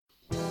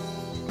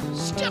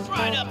Step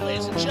right up,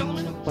 ladies and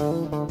gentlemen.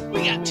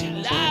 We got two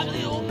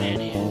lively old men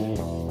here.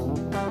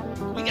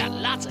 We got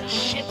lots of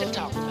shit to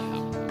talk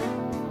about.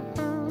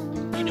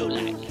 You know,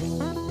 like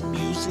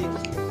music,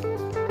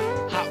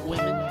 hot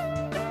women,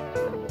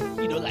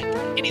 like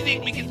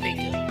anything we can think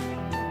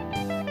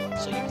of.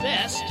 So you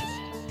best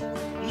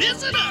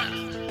listen up.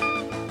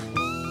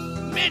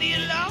 Many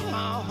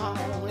long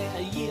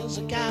years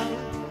ago,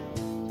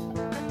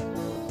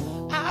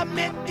 I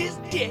met this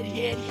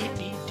deadhead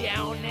hippie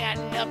down at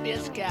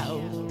Nabisco.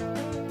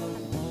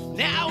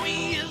 Now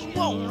he is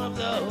one of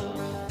the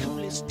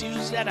coolest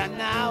dudes that I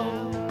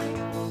know.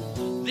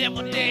 Then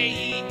one day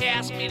he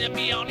asked me to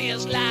be on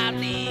his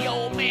lively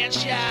old man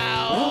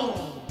show.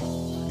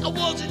 I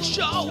wasn't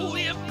sure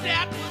if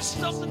that was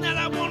something that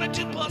I wanted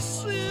to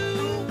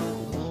pursue,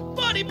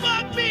 but he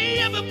bugged me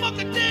every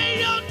fucking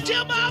day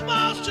until my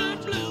balls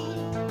turned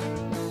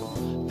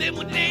blue. Then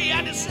one day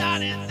I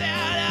decided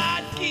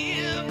that I'd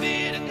give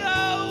it a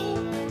go,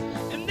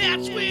 and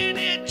that's when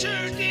it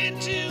turned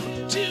into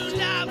Two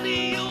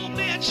Lively Old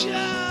Men Show.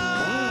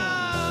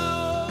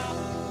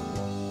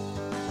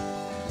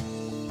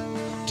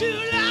 Two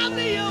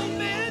Lively Old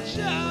Men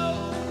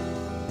Show.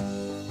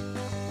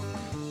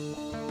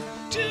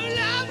 Two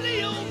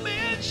Lively Old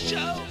Men Show.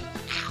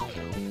 Ow.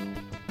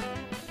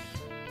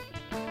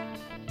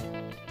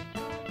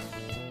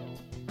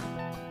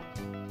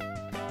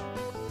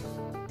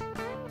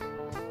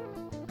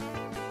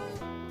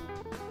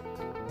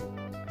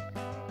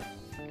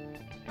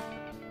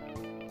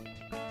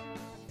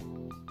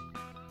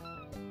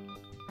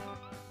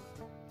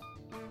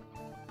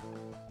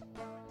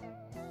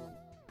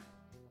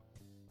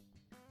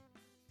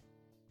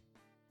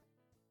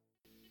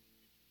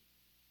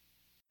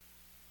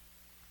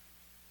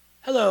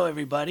 Hello,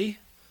 everybody.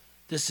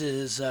 This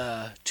is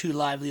Two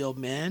Lively Old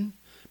Men,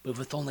 but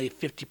with only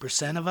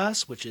 50% of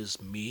us, which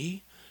is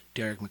me,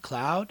 Derek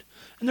McLeod.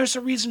 And there's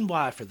a reason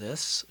why for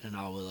this, and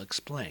I will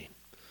explain.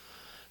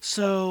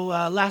 So,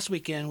 last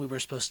weekend we were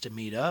supposed to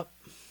meet up.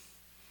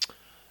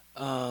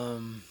 Well,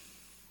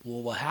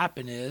 what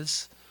happened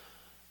is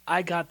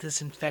I got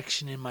this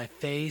infection in my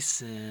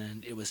face,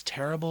 and it was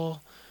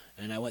terrible.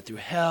 And I went through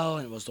hell,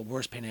 and it was the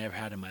worst pain I ever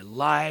had in my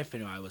life.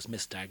 And I was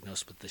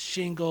misdiagnosed with the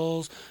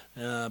shingles,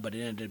 but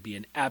it ended up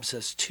being an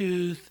abscessed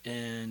tooth,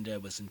 and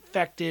it was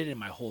infected, and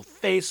my whole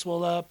face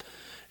swelled up,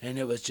 and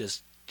it was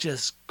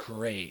just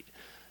great.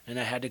 And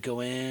I had to go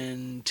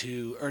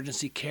into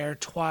urgency care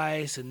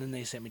twice, and then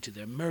they sent me to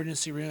the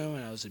emergency room,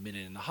 and I was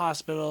admitted in the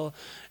hospital.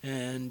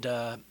 And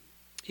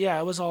yeah,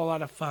 it was all a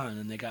lot of fun,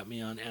 and they got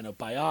me on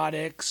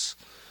antibiotics.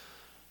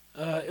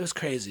 It was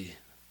crazy.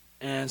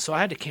 And so I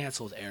had to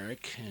cancel with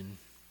Eric, and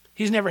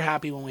he's never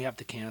happy when we have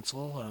to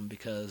cancel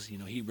because,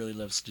 he really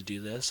loves to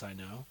do this, I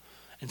know.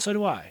 And so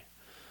do I.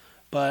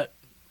 But,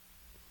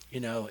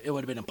 it would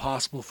have been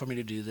impossible for me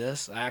to do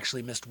this. I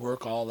actually missed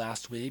work all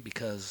last week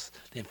because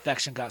the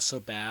infection got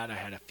so bad. I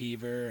had a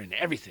fever and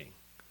everything.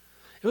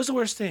 It was the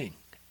worst thing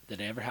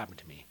that ever happened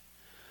to me.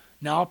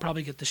 Now I'll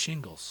probably get the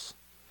shingles.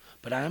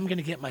 But I am going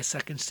to get my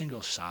second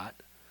shingles shot.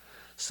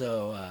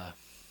 So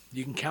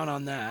you can count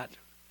on that.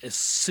 As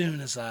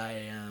soon as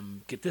I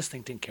get this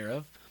thing taken care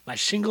of, my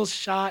shingles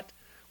shot,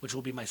 which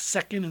will be my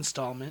second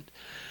installment,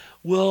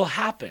 will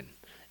happen.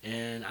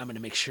 And I'm going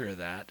to make sure of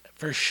that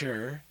for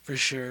sure,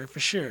 because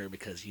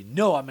I'm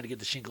going to get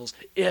the shingles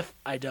if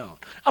I don't.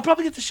 I'll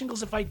probably get the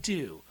shingles if I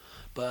do,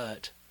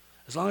 but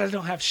as long as I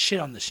don't have shit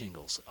on the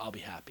shingles, I'll be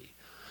happy.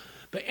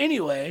 But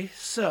anyway,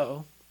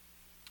 so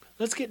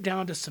let's get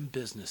down to some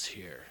business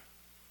here.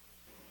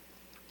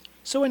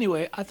 So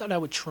anyway, I thought I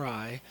would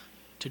try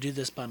to do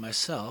this by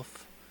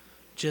myself.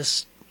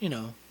 Just,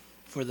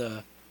 for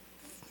the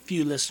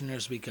few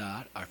listeners we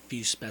got, our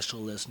few special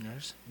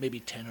listeners, maybe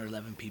 10 or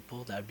 11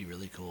 people, that would be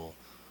really cool.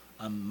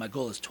 My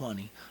goal is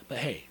 20, but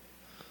hey,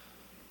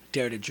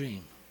 dare to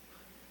dream.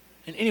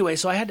 And anyway,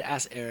 so I had to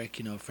ask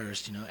Eric,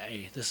 first,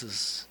 hey, this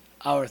is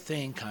our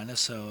thing, kind of,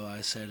 so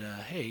I said,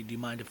 hey, do you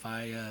mind if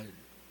I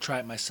try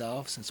it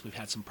myself since we've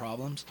had some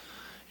problems?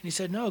 And he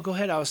said, no, go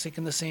ahead, I was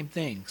thinking the same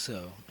thing,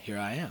 so here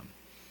I am.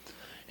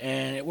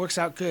 And it works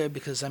out good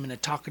because I'm in a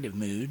talkative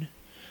mood.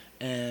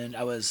 And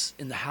I was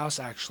in the house,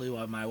 actually,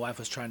 while my wife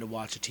was trying to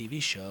watch a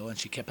TV show, and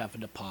she kept having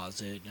to pause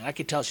it. And I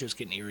could tell she was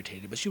getting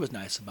irritated, but she was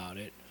nice about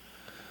it.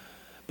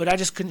 But I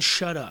just couldn't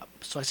shut up.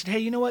 So I said, hey,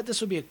 you know what?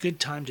 This would be a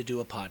good time to do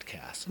a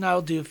podcast. And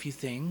I'll do a few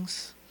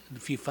things, a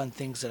few fun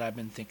things that I've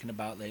been thinking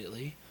about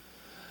lately.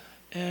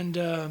 And,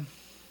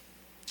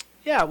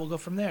 yeah, we'll go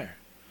from there.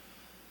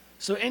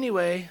 So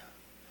anyway,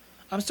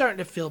 I'm starting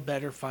to feel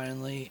better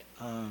finally.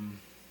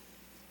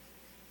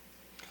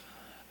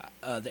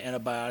 The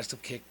antibiotics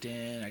have kicked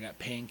in. I got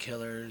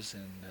painkillers,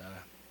 and,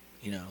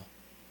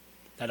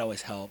 that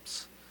always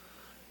helps.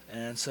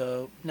 And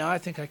so now I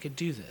think I could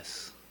do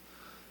this.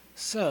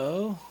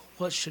 So,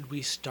 what should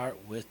we start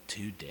with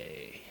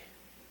today?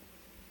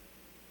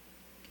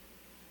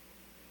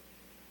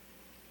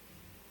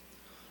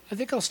 I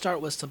think I'll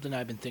start with something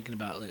I've been thinking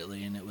about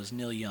lately, and it was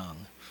Neil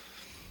Young.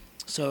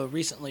 So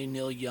recently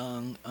Neil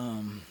Young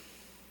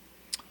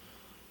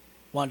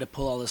wanted to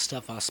pull all this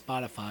stuff off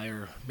Spotify,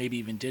 or maybe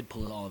even did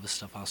pull all of this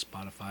stuff off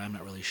Spotify. I'm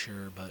not really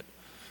sure, but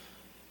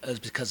it was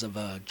because of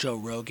Joe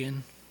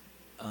Rogan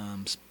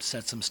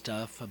said some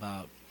stuff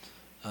about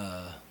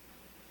uh,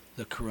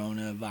 the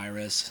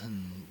coronavirus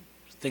and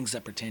things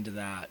that pertain to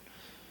that.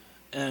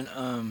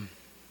 And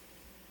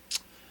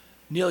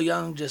Neil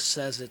Young just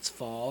says it's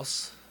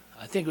false.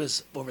 I think it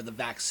was over the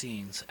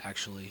vaccines,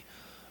 actually.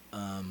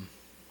 Um,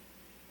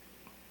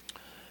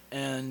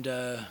 and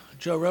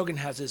Joe Rogan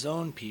has his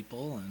own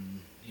people,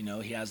 and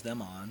he has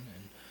them on.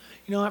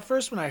 And at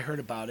first when I heard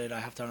about it, I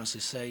have to honestly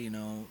say,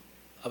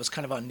 I was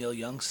kind of on Neil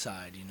Young's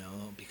side,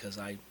 because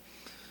I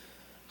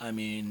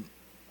mean,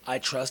 I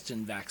trust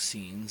in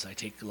vaccines. I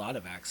take a lot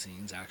of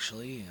vaccines,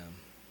 actually.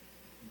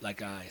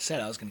 Like I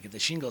said, I was going to get the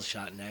shingles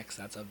shot next.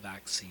 That's a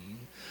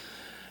vaccine.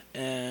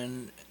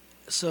 And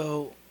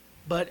so,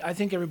 but I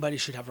think everybody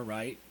should have a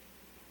right,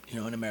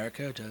 in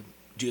America to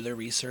do their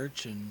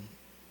research and,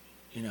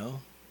 you know,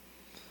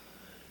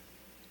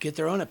 get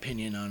their own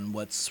opinion on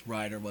what's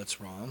right or what's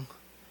wrong.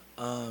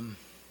 Um,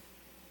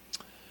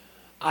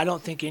 I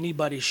don't think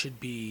anybody should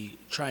be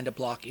trying to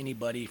block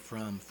anybody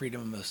from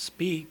freedom of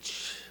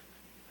speech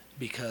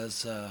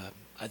because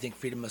I think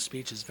freedom of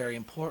speech is very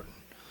important.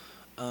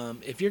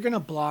 If you're going to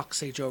block,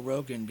 say, Joe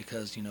Rogan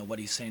because, what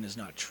he's saying is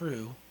not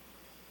true,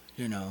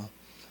 you know,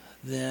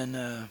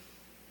 then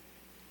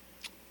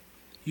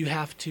you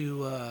have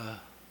to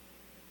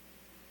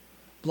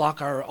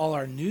block all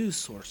our news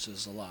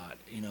sources a lot,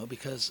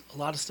 because a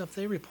lot of stuff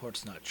they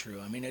report's not true.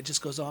 I mean, it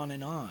just goes on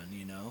and on.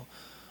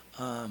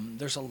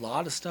 There's a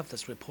lot of stuff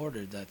that's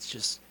reported that's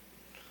just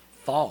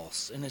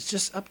false, and it's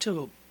just up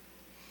to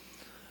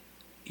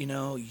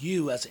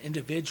you as an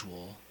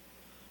individual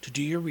to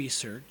do your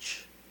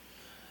research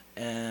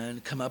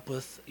and come up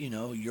with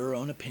your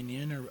own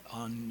opinion or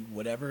on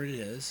whatever it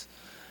is,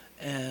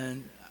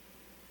 and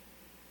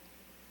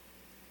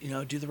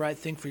do the right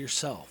thing for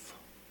yourself.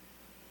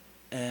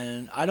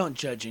 And I don't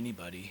judge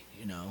anybody.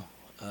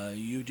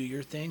 You do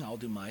your thing, I'll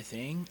do my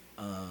thing.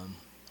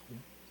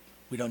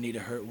 We don't need to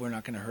hurt. We're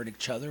not going to hurt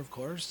each other, of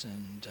course,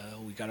 and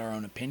we got our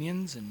own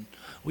opinions, and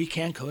we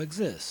can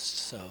coexist.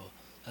 So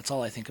that's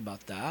all I think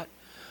about that.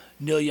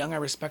 Neil Young, I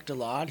respect a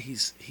lot.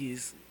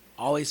 He's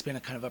always been a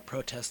kind of a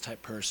protest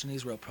type person.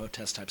 He's wrote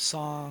protest type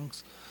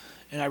songs,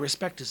 and I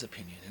respect his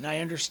opinion, and I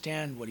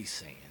understand what he's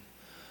saying.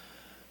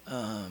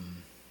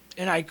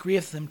 And I agree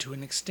with him to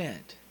an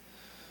extent.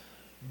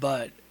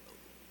 But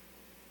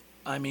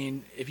I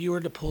mean, if you were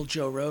to pull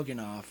Joe Rogan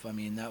off, I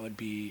mean, that would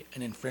be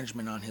an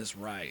infringement on his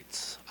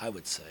rights, I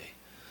would say.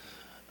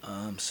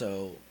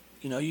 So,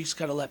 you just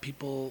got to let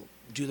people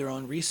do their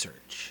own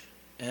research.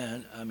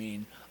 And, I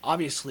mean,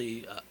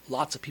 obviously,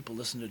 lots of people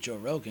listen to Joe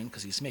Rogan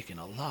because he's making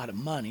a lot of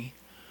money.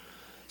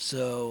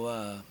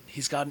 So,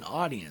 he's got an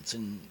audience.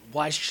 And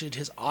why should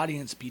his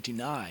audience be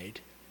denied,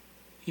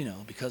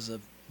 because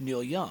of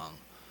Neil Young?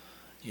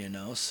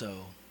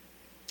 So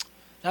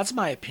that's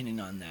my opinion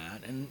on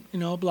that. And, a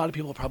lot of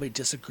people probably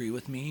disagree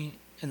with me,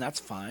 and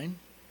that's fine.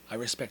 I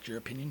respect your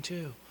opinion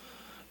too.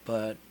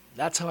 But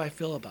that's how I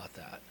feel about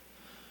that.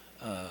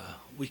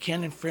 We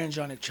can't infringe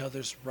on each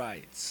other's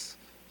rights.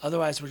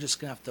 Otherwise, we're just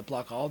going to have to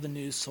block all the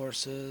news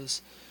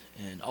sources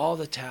and all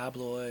the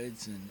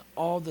tabloids and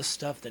all the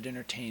stuff that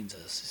entertains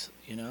us.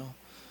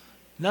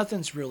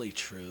 Nothing's really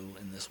true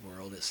in this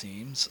world, it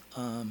seems.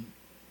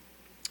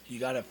 You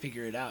got to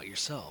figure it out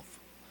yourself.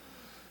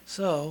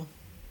 So,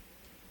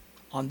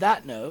 on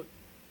that note,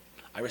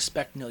 I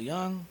respect Neil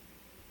Young.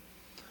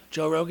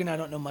 Joe Rogan, I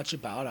don't know much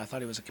about. I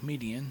thought he was a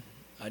comedian.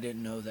 I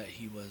didn't know that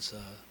he was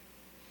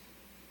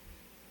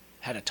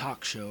had a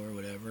talk show or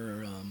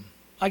whatever.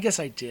 I guess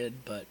I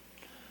did, but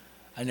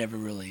I never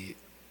really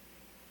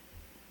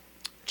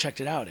checked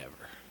it out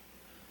ever.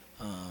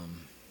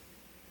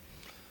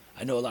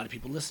 I know a lot of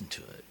people listen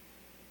to it.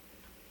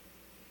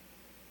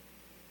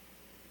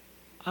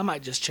 I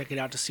might just check it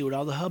out to see what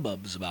all the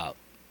hubbub's about.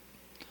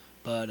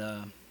 But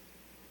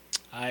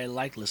I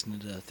like listening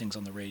to things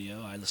on the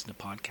radio. I listen to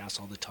podcasts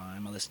all the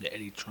time. I listen to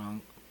Eddie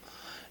Trunk.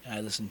 And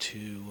I listen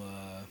to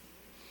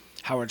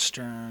Howard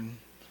Stern.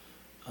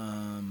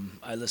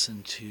 I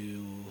listen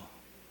to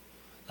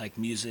like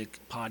music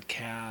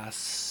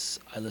podcasts.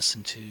 I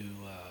listen to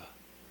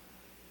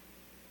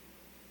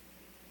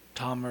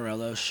Tom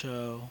Morello's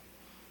show.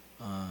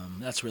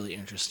 That's really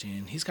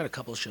interesting. He's got a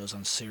couple shows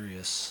on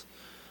Sirius.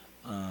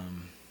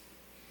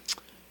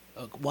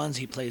 Ones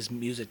he plays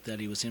music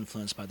that he was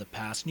influenced by the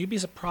past, and you'd be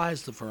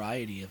surprised the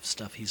variety of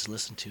stuff he's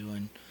listened to,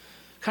 and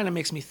kind of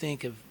makes me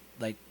think of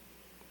like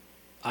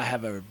I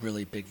have a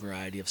really big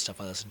variety of stuff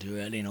I listen to.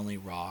 It ain't only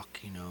rock,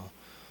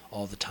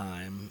 all the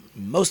time,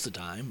 most of the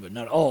time, but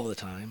not all the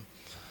time.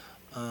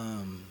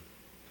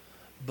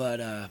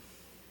 But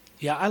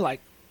yeah, I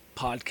like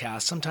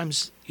podcasts.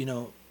 Sometimes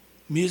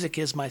music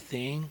is my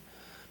thing,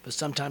 but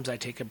sometimes I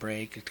take a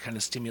break to kind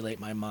of stimulate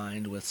my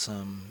mind with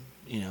some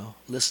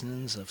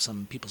listenings of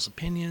some people's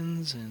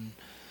opinions. And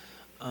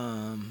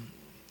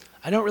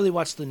I don't really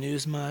watch the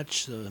news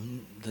much. The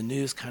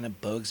news kind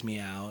of bugs me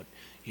out.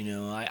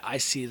 I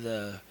see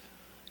the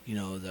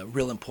the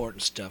real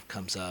important stuff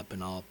comes up,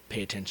 and I'll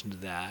pay attention to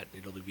that.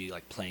 It'll be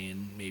like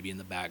playing maybe in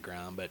the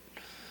background, but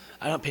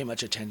I don't pay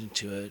much attention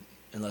to it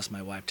unless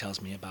my wife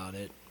tells me about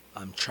it.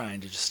 I'm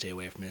trying to just stay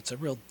away from it. It's a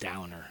real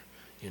downer,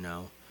 you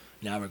know.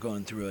 Now we're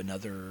going through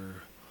another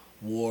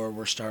war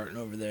we're starting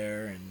over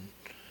there, and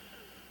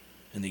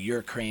in the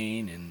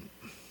Ukraine, and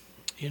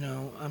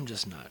I'm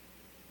just not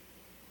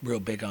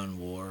real big on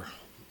war,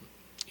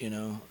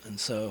 and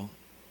so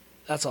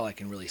that's all I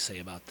can really say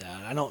about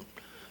that. I don't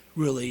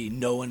really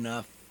know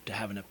enough to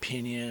have an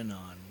opinion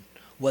on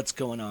what's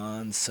going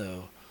on,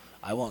 so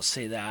I won't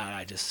say that.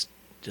 I just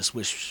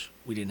wish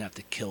we didn't have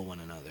to kill one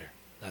another.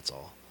 That's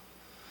all.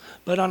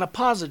 But on a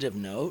positive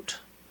note,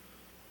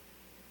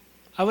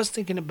 I was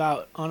thinking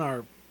about on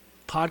our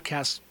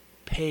podcast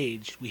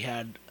page, we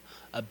had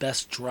a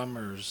best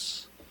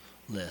drummers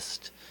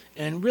list.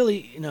 And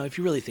really, if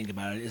you really think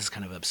about it, it's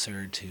kind of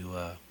absurd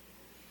to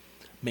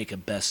make a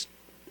best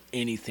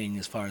anything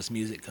as far as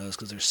music goes,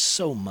 because there's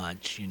so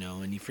much,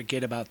 and you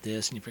forget about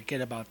this and you forget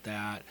about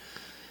that.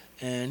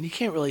 And you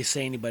can't really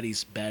say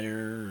anybody's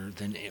better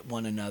than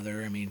one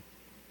another. I mean,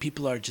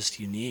 people are just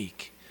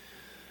unique.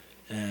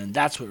 And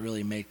that's what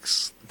really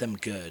makes them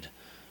good.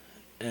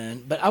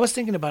 But I was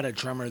thinking about a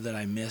drummer that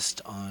I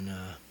missed on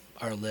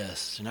our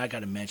list, and I got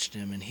to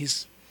mention him. And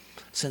he's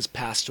since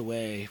passed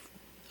away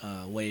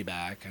way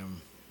back.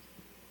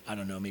 I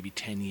don't know, maybe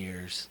 10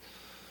 years.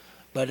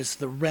 But it's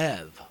the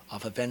Rev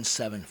off of Avenged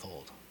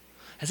Sevenfold.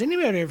 Has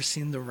anybody ever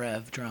seen the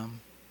Rev drum?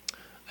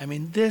 I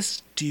mean,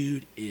 this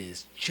dude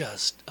is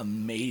just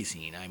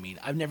amazing. I mean,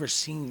 I've never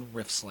seen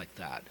riffs like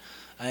that.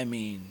 I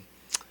mean,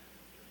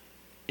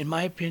 in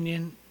my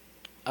opinion,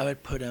 I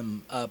would put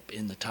him up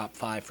in the top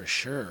 5 for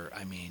sure.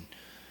 I mean,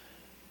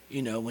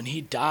 when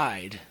he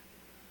died,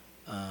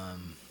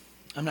 I'm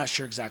not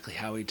sure exactly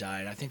how he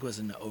died. I think it was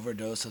an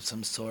overdose of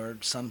some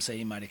sort. Some say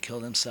he might have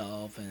killed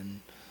himself,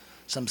 and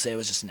some say it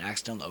was just an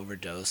accidental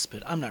overdose,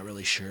 but I'm not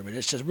really sure. But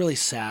it's just really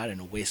sad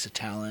and a waste of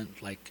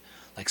talent, like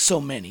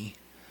so many.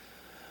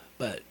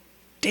 But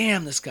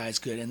damn, this guy's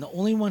good. And the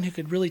only one who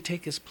could really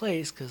take his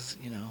place, because,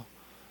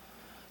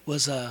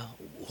 was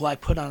who I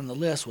put on the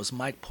list was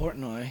Mike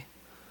Portnoy.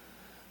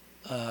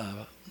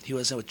 He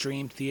was with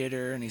Dream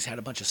Theater, and he's had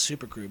a bunch of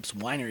super groups.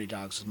 Winery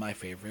Dogs was my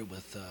favorite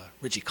with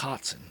Richie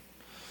Kotzen.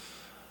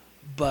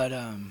 But,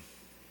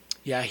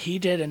 yeah, he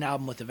did an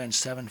album with Avenged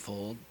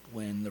Sevenfold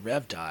when the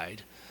Rev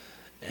died.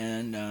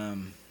 And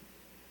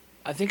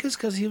I think it's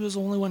because he was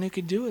the only one who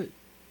could do it,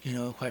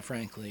 quite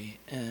frankly.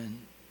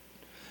 And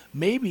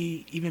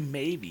maybe,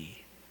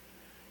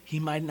 he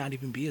might not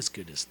even be as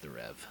good as the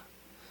Rev.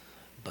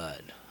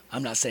 But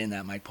I'm not saying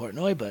that Mike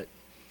Portnoy, but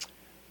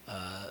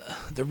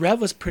the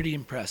Rev was pretty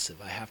impressive,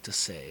 I have to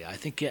say. I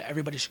think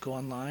everybody should go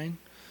online,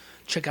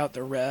 check out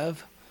the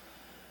Rev.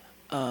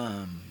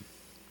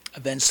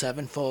 Avenged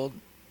Sevenfold,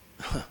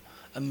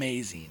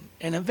 amazing.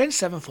 And Avenged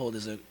Sevenfold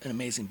is an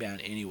amazing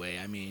band anyway.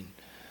 I mean,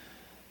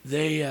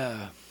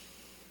 I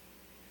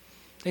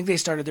think they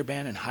started their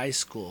band in high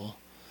school,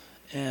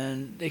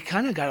 and they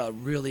kind of got a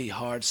really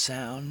hard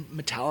sound.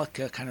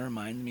 Metallica kind of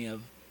reminded me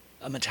of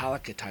a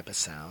Metallica type of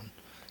sound,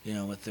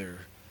 with their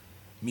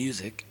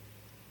music,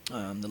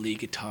 the lead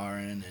guitar,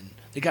 and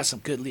they got some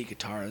good lead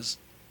guitars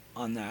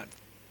on that.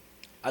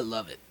 I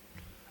love it.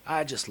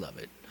 I just love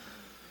it.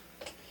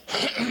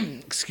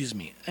 Excuse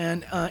me.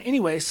 And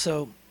anyway,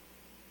 so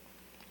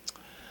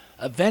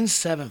Avenged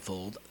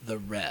Sevenfold, the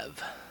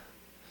Rev.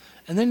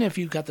 And then if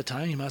you've got the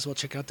time, you might as well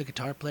check out the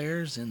guitar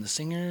players and the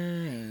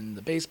singer and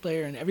the bass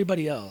player and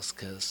everybody else,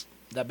 because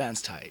that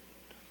band's tight.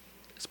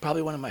 It's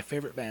probably one of my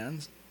favorite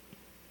bands,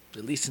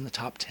 at least in the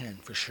top 10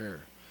 for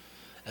sure.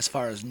 As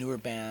far as newer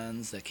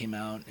bands that came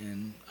out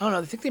in, I don't know,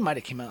 I think they might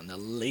have came out in the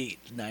late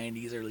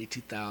 90s, early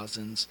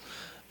 2000s.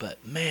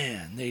 But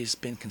man,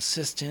 they've been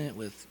consistent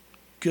with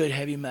good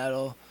heavy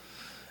metal.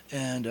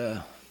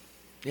 And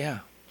yeah,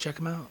 check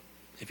them out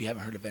if you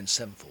haven't heard of Avenged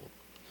Sevenfold.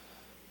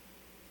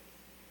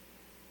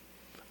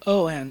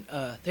 Oh, and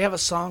they have a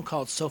song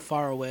called So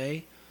Far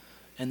Away,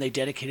 and they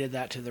dedicated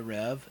that to the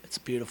Rev. It's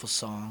a beautiful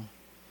song.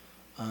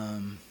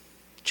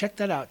 Check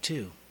that out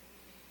too.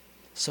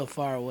 So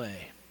Far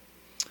Away.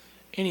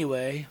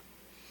 Anyway,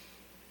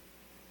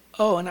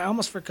 oh, and I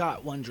almost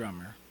forgot one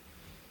drummer.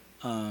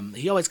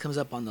 He always comes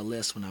up on the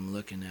list when I'm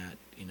looking at,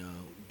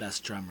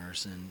 best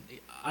drummers, and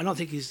I don't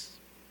think he's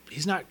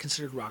not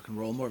considered rock and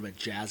roll, more of a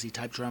jazzy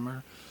type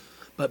drummer.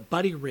 But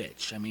Buddy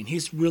Rich, I mean,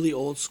 he's really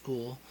old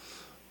school.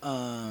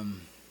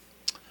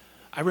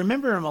 I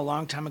remember him a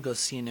long time ago,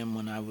 seeing him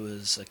when I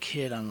was a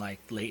kid on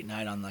late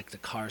night on the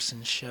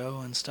Carson show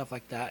and stuff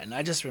like that. And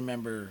I just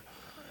remember,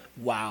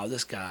 wow,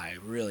 this guy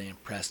really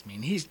impressed me.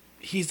 And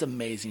he's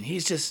amazing.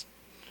 He's just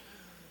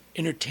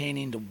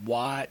entertaining to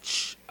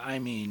watch. I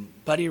mean,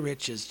 Buddy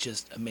Rich is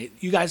just amazing.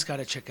 You guys got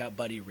to check out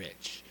Buddy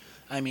Rich.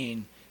 I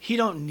mean, he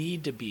don't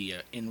need to be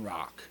in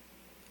rock.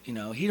 He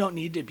don't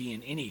need to be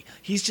in any.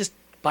 He's just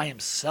by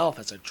himself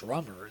as a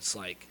drummer. It's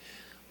like,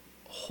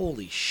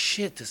 holy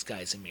shit, this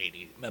guy's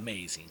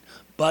amazing.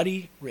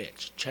 Buddy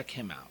Rich, check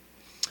him out.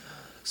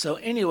 So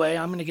anyway,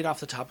 I'm going to get off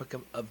the topic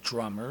of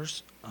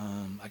drummers.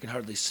 I can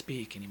hardly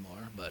speak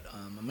anymore, but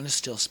I'm going to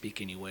still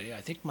speak anyway.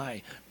 I think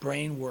my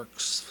brain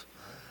works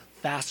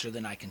faster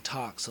than I can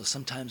talk, so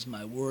sometimes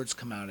my words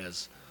come out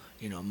as,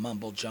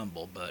 mumble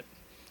jumble, but,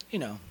 you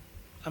know,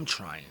 I'm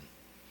trying.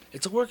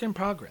 It's a work in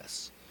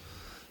progress.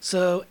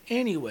 So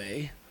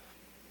anyway,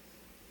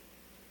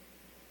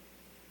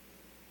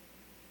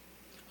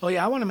 oh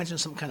yeah, I want to mention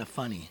something kind of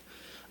funny.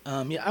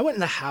 Yeah, I went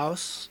in the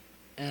house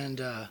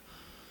and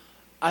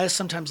I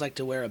sometimes like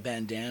to wear a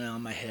bandana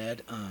on my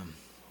head.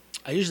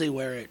 I usually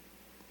wear it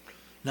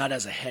not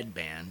as a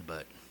headband,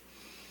 but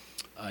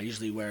I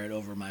usually wear it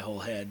over my whole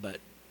head. But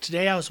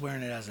today I was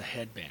wearing it as a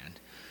headband.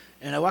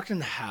 And I walked in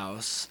the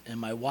house, and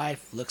my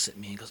wife looks at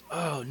me and goes,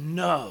 "Oh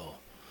no."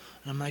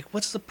 And I'm like,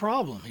 "What's the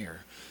problem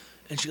here?"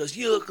 And she goes,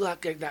 "You look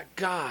like that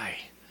guy,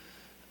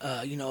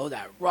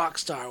 that rock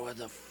star with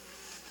the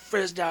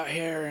frizzed out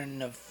hair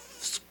and the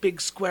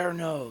big square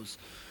nose."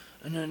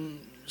 And then,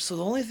 so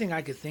the only thing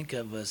I could think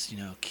of was,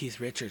 Keith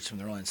Richards from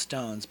the Rolling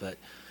Stones, but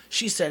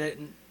she said it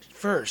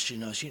first,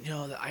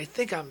 I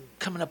think I'm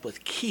coming up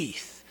with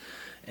Keith.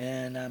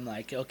 And I'm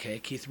like, okay,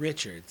 Keith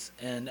Richards.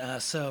 And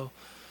so,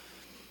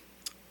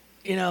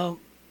 you know,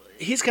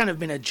 he's kind of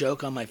been a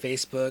joke on my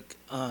Facebook.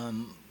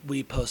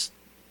 We post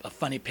a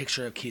funny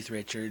picture of Keith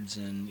Richards,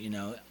 and,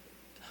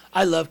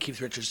 I love Keith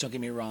Richards, don't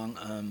get me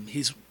wrong.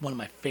 He's one of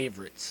my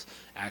favorites,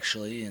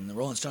 actually, and the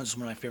Rolling Stones is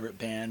one of my favorite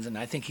bands, and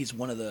I think he's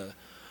one of the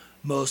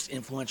most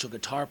influential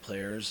guitar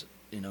players,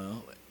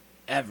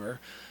 ever.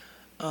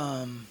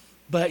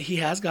 But he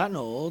has gotten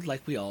old,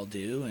 like we all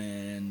do,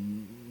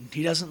 and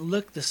he doesn't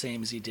look the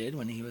same as he did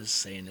when he was,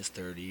 say, in his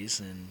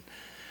 30s.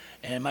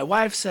 And my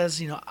wife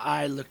says,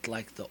 I looked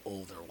like the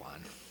older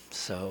one.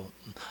 So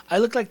I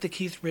look like the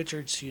Keith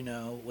Richards,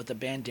 with the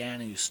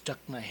bandana who stuck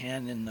my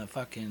hand in the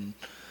fucking,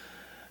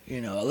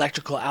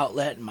 electrical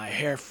outlet and my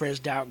hair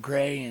frizzed out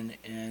gray.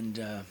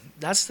 And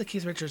that's the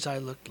Keith Richards I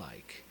looked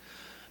like.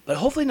 But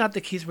hopefully not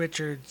the Keith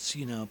Richards,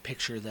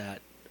 picture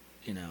that,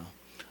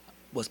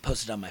 was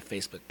posted on my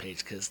Facebook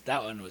page, because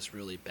that one was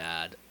really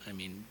bad. I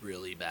mean,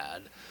 really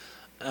bad.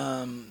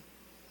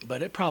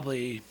 But it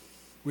probably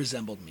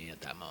resembled me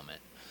at that moment.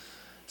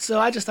 So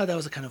I just thought that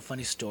was a kind of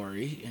funny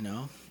story,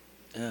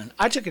 And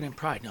I took it in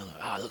pride. No,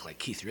 I look like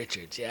Keith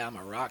Richards. Yeah, I'm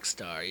a rock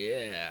star.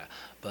 Yeah.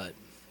 But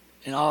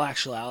in all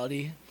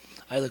actuality,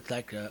 I looked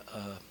like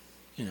a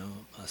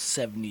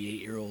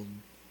 78-year-old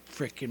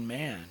freaking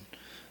man,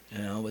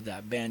 with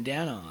that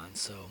bandana on.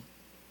 So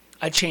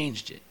I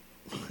changed it.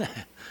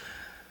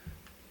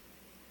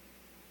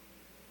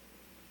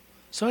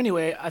 So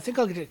anyway, I think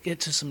I'll get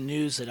to some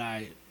news that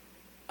I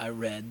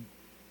read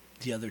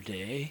the other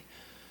day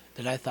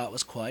that I thought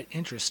was quite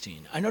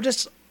interesting. I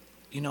noticed,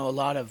 a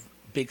lot of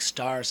big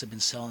stars have been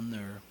selling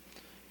their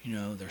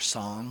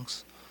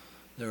songs,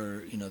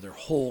 their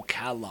whole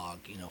catalog,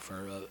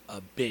 for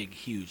a big,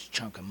 huge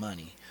chunk of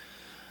money.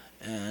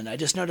 And I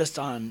just noticed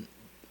on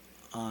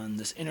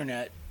this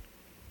internet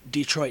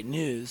Detroit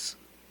News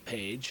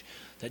page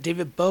that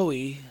David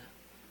Bowie's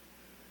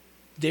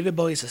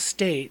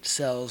estate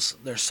sells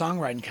their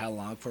songwriting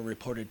catalog for a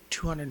reported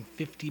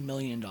 $250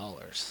 million.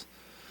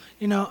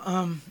 And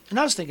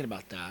I was thinking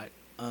about that.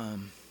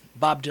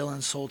 Bob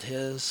Dylan sold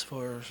his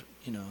for,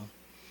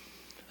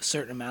 a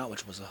certain amount,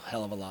 which was a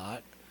hell of a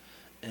lot.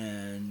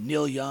 And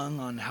Neil Young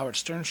on Howard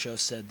Stern show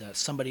said that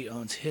somebody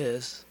owns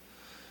his,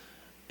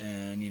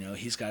 and,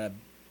 he's got a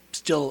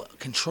still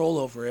control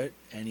over it,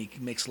 and he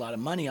makes a lot of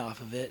money off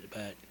of it,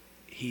 but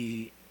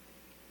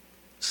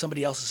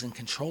somebody else is in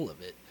control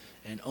of it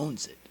and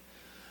owns it.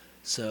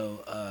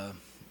 So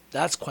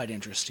that's quite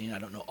interesting. I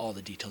don't know all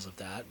the details of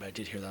that, but I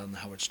did hear that on the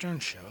Howard Stern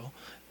show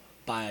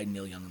by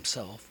Neil Young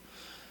himself.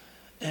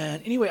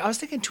 And anyway, I was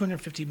thinking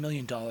 $250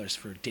 million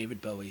for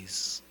David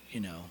Bowie's,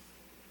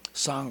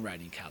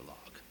 songwriting catalog.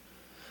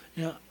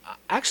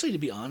 Actually, to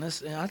be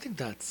honest, I think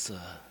that's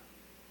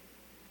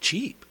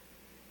cheap.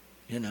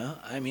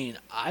 I mean,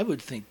 I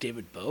would think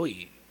David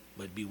Bowie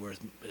would be worth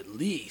at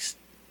least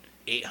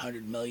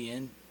 $800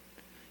 million,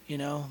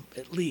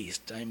 at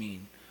least. I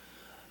mean,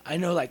 I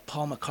know like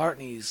Paul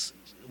McCartney's,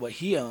 what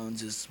he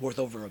owns is worth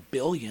over $1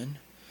 billion,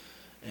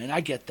 and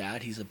I get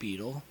that, he's a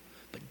Beatle.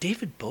 But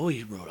David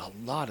Bowie wrote a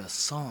lot of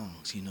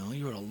songs, he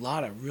wrote a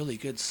lot of really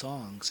good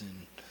songs,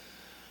 and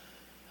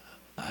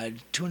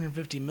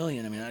 $250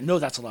 million, I mean, I know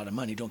that's a lot of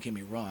money, don't get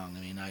me wrong.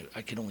 I mean,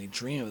 I could only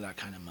dream of that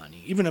kind of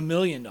money. Even $1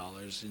 million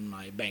in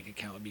my bank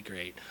account would be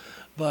great.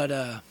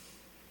 But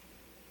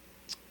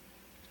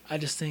I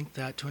just think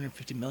that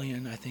 $250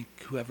 million, I think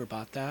whoever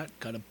bought that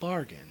got a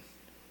bargain,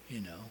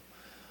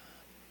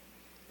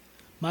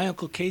 My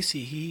Uncle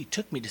Casey, he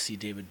took me to see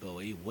David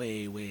Bowie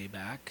way, way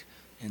back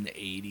in the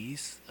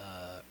 80s,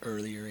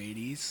 earlier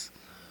 80s.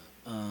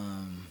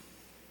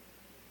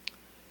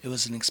 It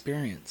was an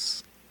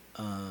experience.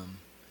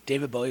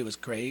 David Bowie was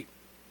great.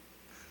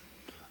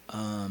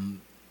 The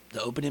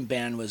opening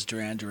band was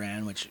Duran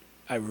Duran, which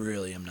I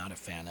really am not a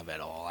fan of at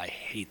all. I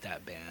hate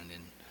that band.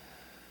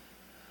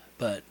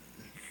 But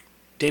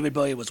David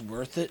Bowie was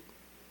worth it,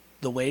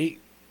 the wait.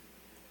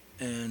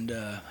 And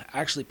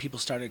actually, people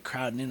started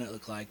crowding in. It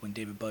looked like when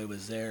David Bowie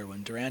was there.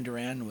 When Duran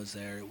Duran was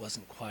there, it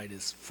wasn't quite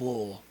as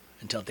full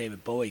until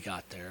David Bowie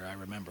got there. I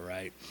remember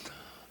right.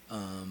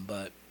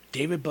 But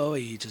David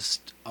Bowie, he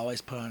just always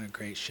put on a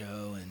great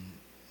show,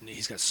 and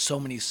he's got so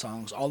many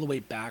songs all the way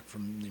back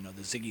from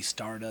the Ziggy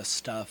Stardust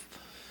stuff,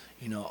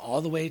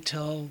 all the way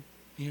till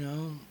you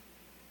know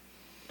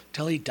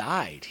till he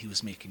died. He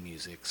was making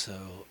music.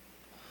 So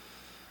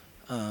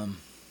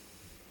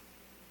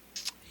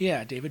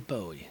yeah, David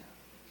Bowie.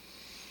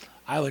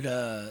 I would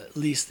at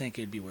least think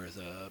it'd be worth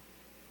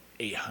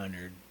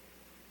 800,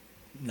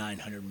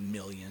 900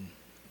 million,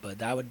 but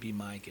that would be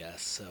my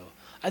guess. So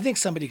I think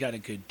somebody got a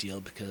good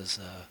deal because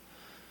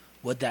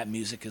what that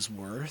music is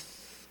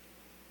worth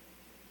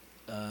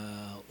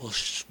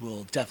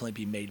will definitely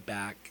be made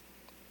back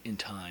in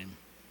time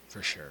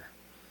for sure.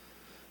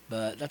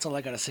 But that's all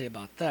I got to say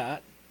about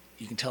that.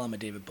 You can tell I'm a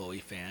David Bowie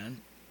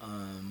fan.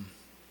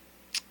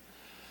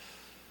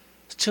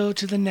 So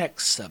to the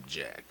next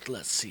subject.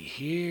 Let's see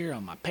here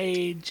on my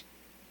page.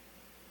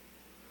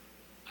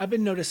 I've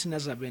been noticing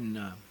as I've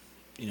been,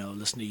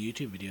 listening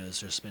to YouTube videos,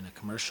 there's been a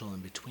commercial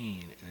in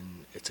between,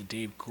 and it's a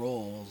Dave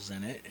Grohl's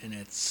in it, and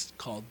it's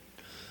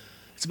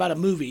about a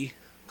movie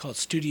called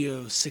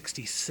Studio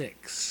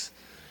 66.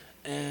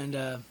 And,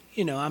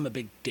 I'm a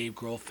big Dave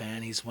Grohl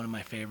fan. He's one of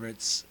my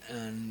favorites,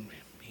 and,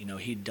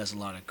 he does a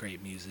lot of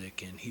great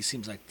music, and he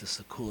seems like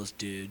the coolest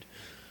dude.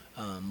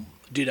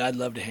 Dude I'd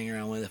love to hang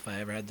around with if I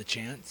ever had the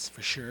chance,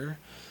 for sure.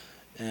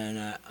 And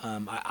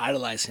I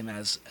idolize him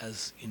as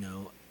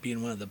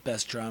being one of the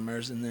best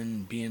drummers, and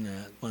then being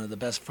one of the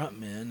best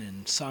frontmen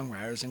and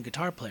songwriters and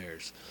guitar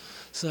players.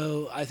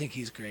 So I think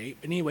he's great.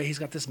 But anyway, he's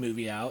got this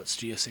movie out,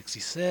 Studio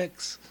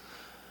 66.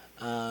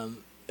 It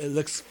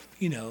looks,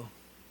 it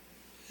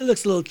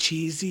looks a little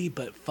cheesy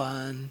but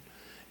fun.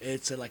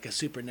 It's like a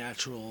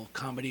supernatural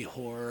comedy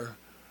horror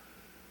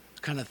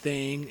kind of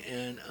thing,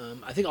 and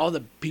I think all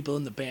the people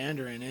in the band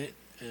are in it,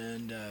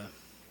 and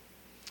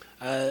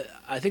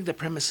I think the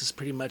premise is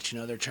pretty much,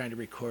 they're trying to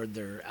record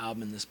their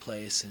album in this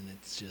place, and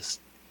it's just,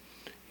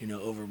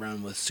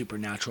 overrun with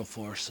supernatural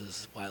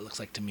forces, why it looks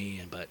like to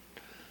me, but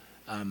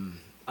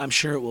I'm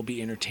sure it will be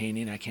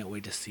entertaining. I can't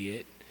wait to see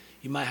it.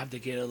 You might have to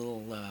get a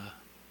little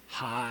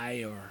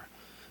high, or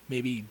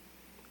maybe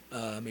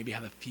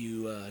have a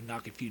few,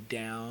 knock a few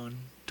down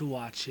to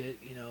watch it,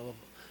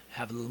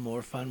 have a little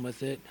more fun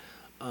with it.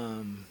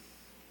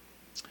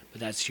 But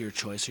that's your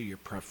choice or your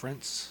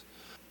preference.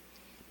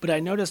 But I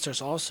noticed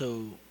there's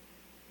also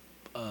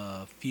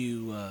a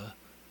few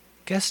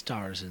guest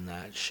stars in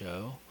that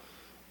show.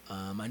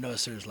 I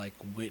noticed there's like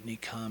Whitney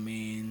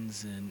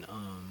Cummings, and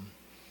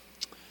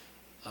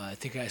I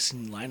think I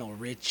seen Lionel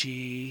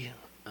Richie.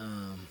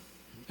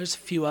 There's a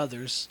few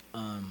others.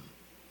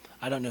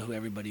 I don't know who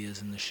everybody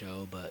is in the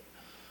show, but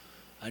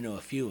I know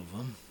a few of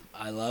them.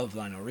 I love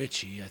Lionel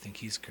Richie. I think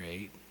he's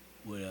great.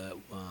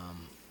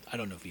 I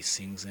don't know if he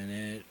sings in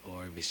it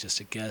or if he's just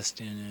a guest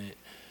in it.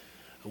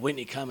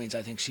 Whitney Cummings,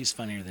 I think she's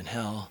funnier than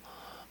hell.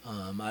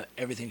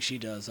 Everything she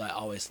does, I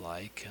always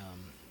like.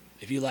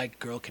 If you like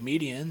girl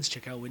comedians,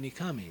 check out Whitney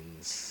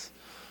Cummings.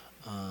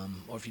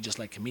 Or if you just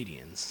like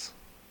comedians.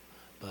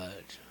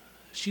 But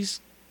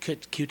she's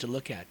cute to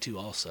look at, too,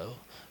 also.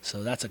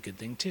 So that's a good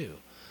thing, too.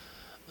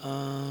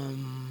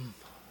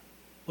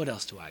 What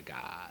else do I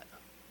got?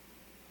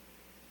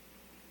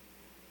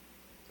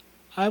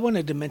 I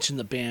wanted to mention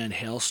the band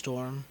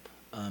Halestorm.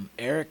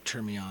 Eric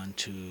turned me on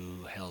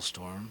to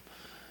Halestorm,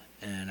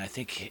 and I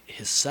think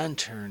his son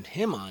turned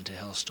him on to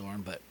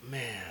Halestorm. But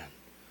man,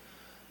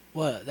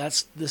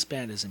 this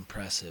band is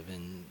impressive,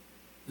 and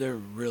they're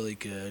really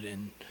good.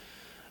 And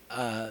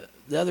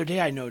the other day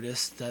I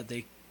noticed that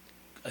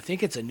I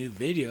think it's a new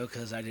video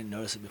because I didn't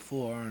notice it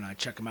before, and I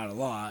check them out a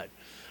lot.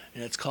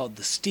 And it's called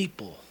The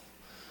Steeple,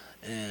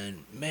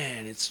 and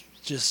man, it's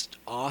just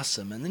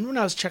awesome. And then when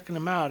I was checking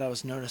them out, I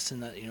was noticing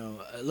that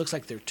it looks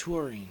like they're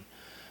touring.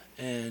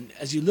 And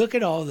as you look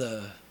at all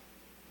the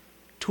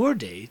tour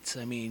dates,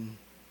 I mean,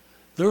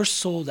 they're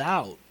sold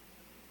out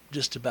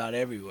just about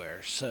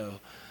everywhere.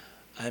 So,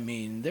 I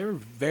mean, they're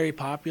very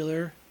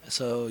popular.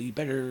 So you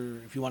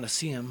better, if you want to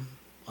see them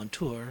on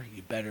tour,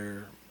 you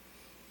better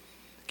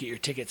get your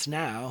tickets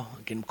now,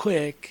 get them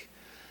quick.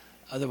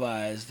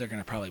 Otherwise, they're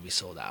going to probably be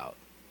sold out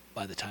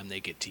by the time they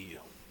get to you.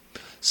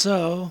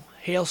 So,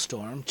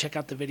 Halestorm, check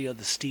out the video,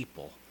 The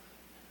Steeple.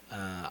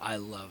 I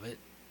love it.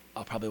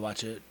 I'll probably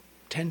watch it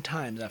 10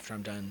 times after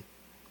I'm done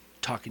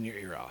talking your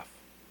ear off.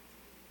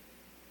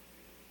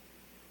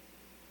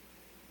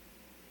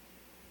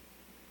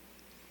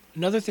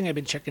 Another thing I've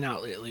been checking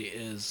out lately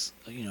is,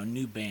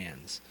 new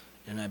bands.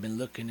 And I've been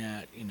looking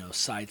at,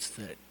 sites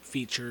that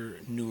feature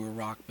newer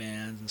rock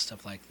bands and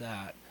stuff like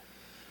that.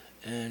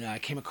 And I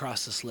came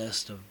across this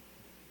list of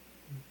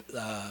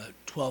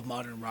 12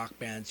 modern rock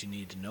bands you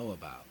need to know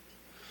about.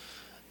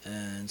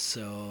 And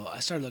so I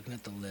started looking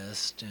at the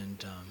list,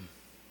 and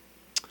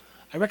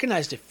I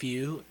recognized a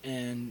few,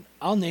 and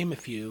I'll name a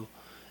few.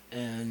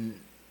 And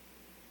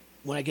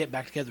when I get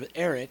back together with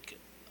Eric,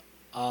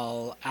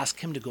 I'll ask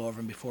him to go over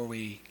them before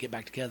we get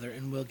back together,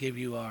 and we'll give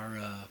you our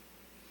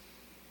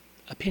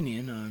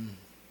opinion on,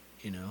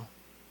 you know,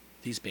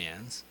 these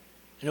bands.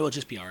 And it will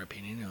just be our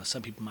opinion. You know,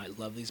 some people might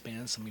love these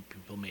bands, some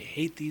people may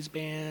hate these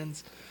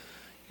bands.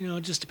 You know,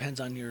 it just depends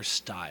on your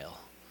style.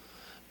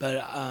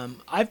 But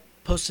I've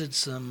posted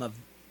some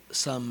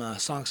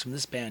songs from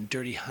this band,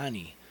 Dirty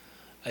Honey.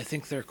 I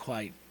think they're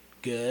quite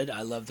good.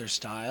 I love their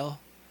style.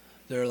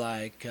 They're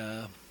like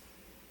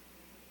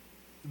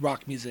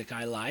rock music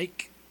I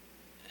like.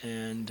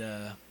 And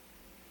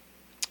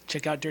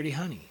check out Dirty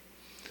Honey.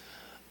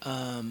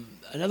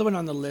 Another one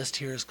on the list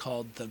here is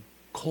called The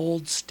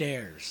Cold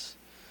Stairs.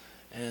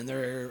 And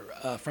they're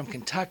from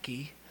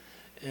Kentucky.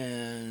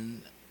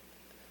 And,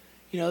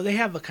 you know, they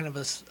have a kind of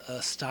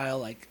a style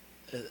like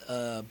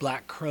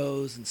Black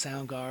Crowes and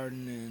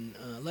Soundgarden and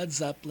Led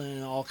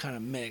Zeppelin, all kind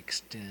of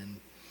mixed. And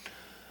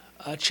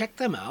check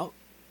them out.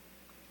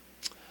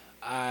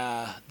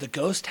 The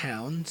Ghost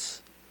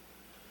Hounds.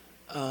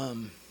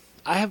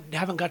 I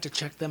haven't got to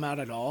check them out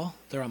at all.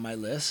 They're on my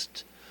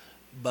list.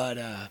 But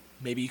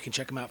maybe you can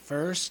check them out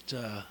first.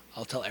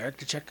 I'll tell Eric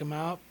to check them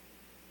out,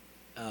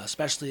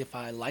 especially if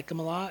I like them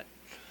a lot.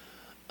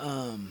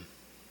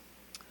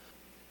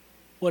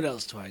 What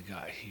else do I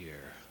got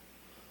here?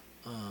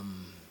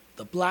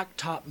 The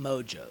Blacktop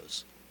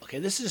Mojos. Okay,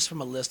 this is just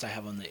from a list I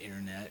have on the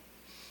internet.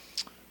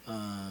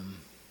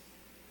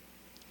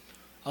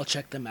 I'll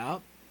check them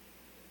out.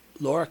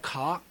 Laura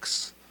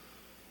Cox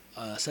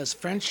says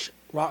French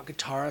rock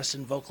guitarist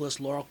and vocalist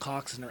Laura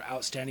Cox and her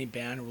outstanding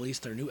band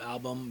released their new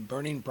album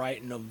Burning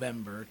Bright in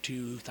November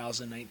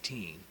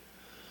 2019.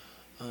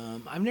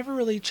 I've never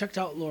really checked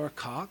out Laura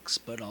Cox,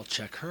 but I'll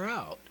check her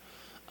out.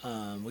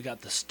 We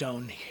got the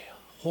Stone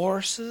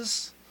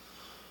Horses.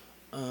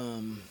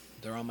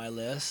 They're on my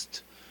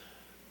list.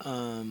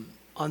 On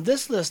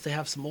this list, they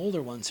have some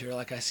older ones here.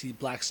 Like I see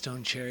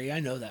Blackstone Cherry. I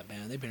know that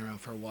band. They've been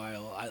around for a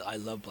while. I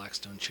love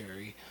Blackstone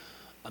Cherry.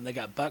 They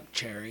got Buck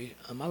Cherry.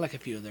 I like a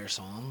few of their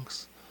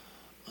songs.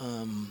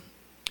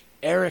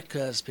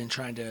 Erica's been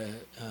trying to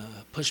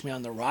push me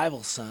on the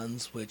Rival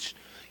Sons, which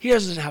he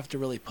doesn't have to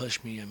really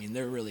push me. I mean,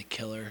 they're really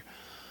killer.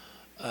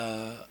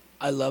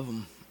 I love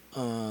them,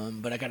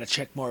 but I got to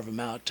check more of them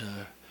out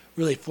to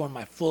really form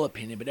my full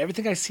opinion. But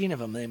everything I've seen of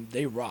them,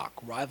 they rock.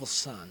 Rival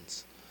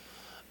Sons.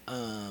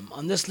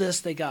 On this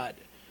list, they got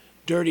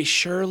Dirty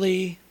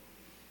Shirley.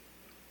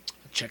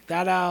 Check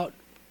that out.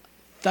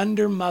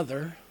 Thunder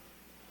Mother.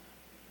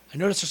 I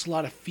notice there's a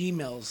lot of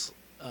females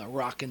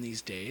rocking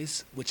these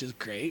days, which is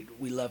great.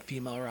 We love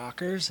female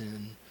rockers,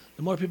 and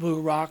the more people who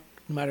rock,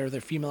 no matter if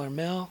they're female or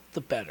male,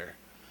 the better.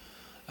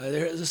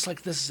 This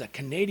is a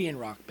Canadian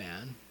rock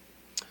band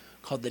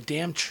called The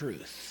Damn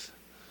Truth,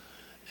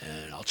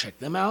 and I'll check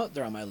them out.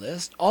 They're on my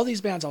list. All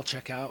these bands I'll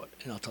check out,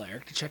 and I'll tell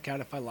Eric to check out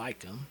if I like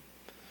them,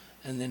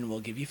 and then we'll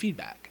give you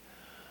feedback.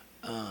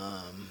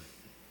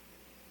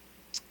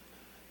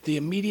 The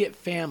Immediate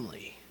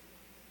Family.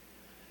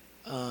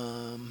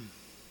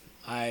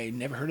 I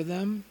never heard of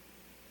them,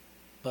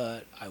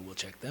 but I will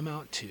check them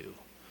out too.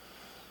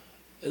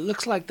 It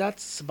looks like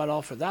that's about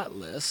all for that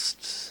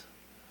list.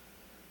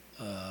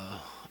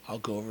 I'll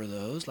go over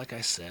those, like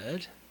I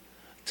said.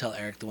 Tell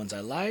Eric the ones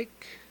I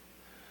like.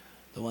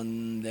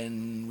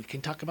 Then we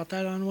can talk about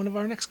that on one of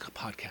our next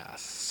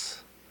podcasts.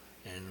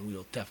 And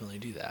we'll definitely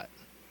do that.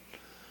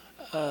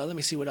 Let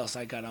me see what else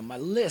I got on my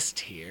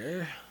list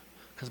here,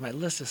 because my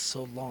list is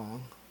so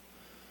long.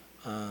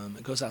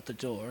 It goes out the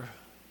door.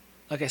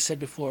 Like I said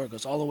before, it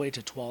goes all the way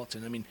to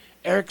Tualatin. I mean,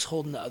 Eric's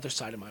holding the other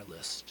side of my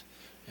list.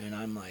 And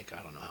I'm like,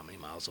 I don't know how many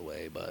miles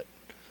away, but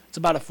it's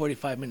about a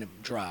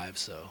 45-minute drive,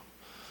 so.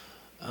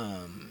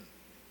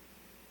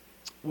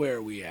 Where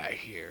are we at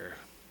here?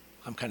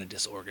 I'm kind of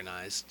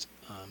disorganized.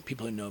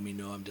 People who know me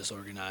know I'm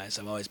disorganized.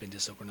 I've always been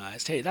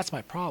disorganized. Hey, that's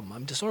my problem.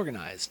 I'm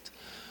disorganized.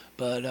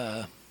 But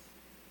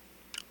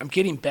I'm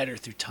getting better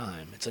through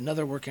time. It's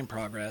another work in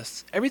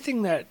progress.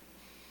 Everything that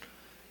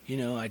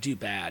I do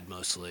bad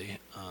mostly,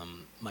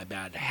 my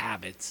bad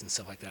habits and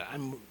stuff like that,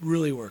 I'm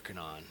really working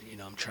on.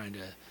 I'm trying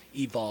to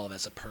evolve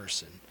as a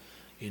person.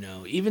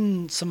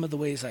 Even some of the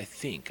ways I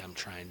think, I'm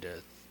trying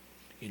to,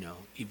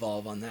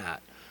 evolve on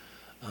that.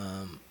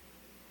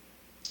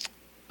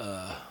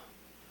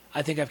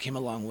 I think I've came a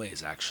long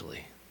ways,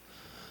 actually.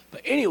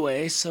 But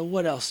anyway, so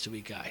what else do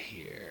we got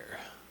here?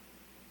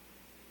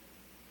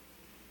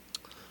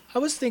 I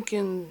was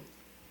thinking,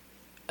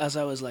 as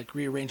I was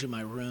rearranging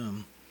my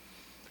room,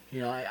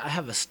 I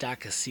have a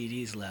stack of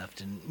CDs left,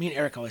 and me and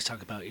Eric always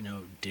talk about,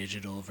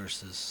 digital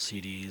versus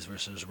CDs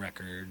versus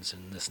records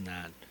and this and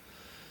that.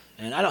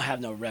 And I don't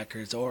have no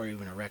records or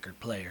even a record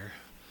player.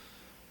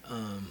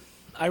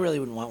 I really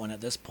wouldn't want one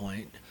at this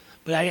point.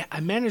 But I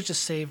managed to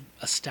save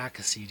a stack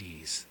of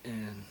CDs,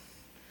 and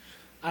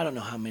I don't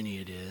know how many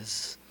it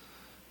is,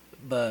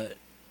 but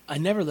I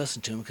never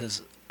listen to them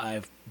because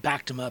I've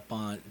backed them up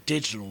on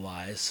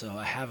digital-wise, so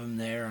I have them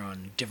there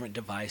on different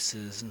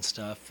devices and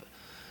stuff,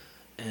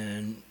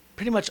 and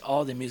pretty much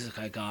all the music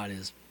I got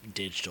is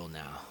digital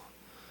now.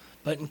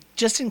 But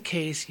just in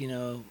case,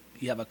 you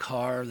have a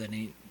car that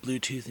ain't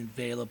Bluetooth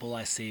available,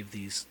 I save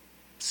these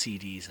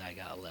CDs I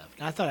got left.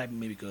 And I thought I'd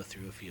maybe go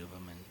through a few of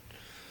them and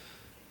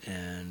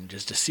and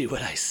just to see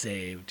what I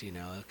saved,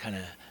 kind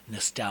of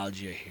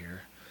nostalgia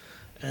here.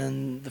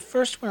 And the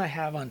first one I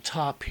have on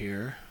top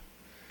here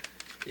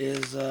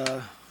is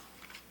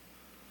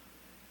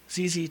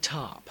ZZ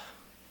Top.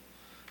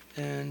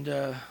 And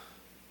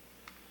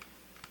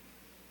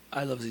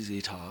I love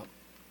ZZ Top.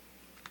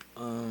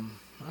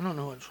 I don't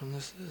know which one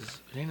this is.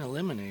 It ain't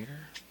Eliminator.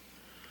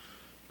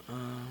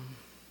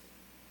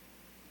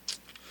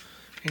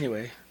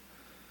 Anyway,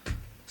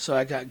 so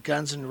I got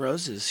Guns N'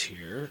 Roses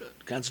here.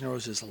 Guns N'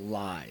 Roses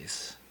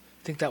Lies.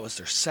 I think that was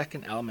their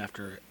second album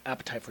after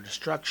Appetite for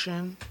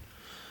Destruction.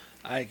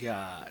 I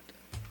got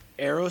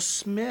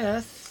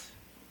Aerosmith.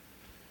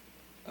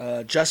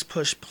 Just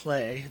Push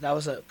Play. That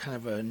was a kind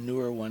of a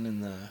newer one in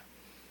the,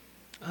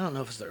 I don't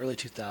know if it's the early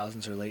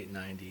 2000s or late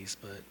 90s,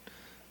 but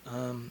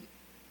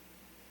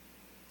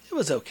it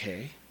was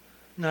okay.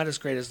 Not as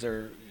great as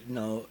their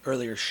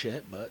earlier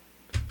shit, but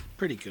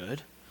pretty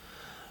good.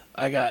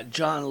 I got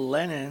John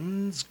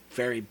Lennon's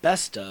Very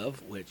Best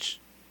Of, which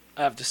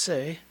I have to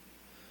say,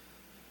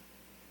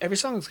 every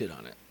song is good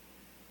on it.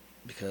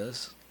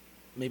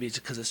 Maybe it's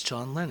because it's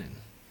John Lennon.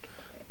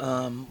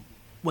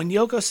 When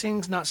Yoko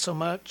sings, not so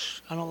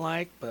much. I don't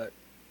like, but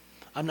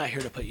I'm not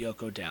here to put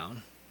Yoko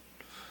down.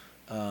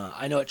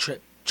 I know it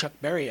tripped Chuck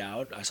Berry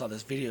out. I saw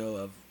this video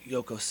of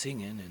Yoko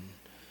singing,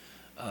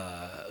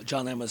 and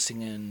John Lennon was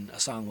singing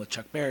a song with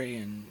Chuck Berry,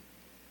 and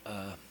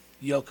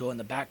Yoko in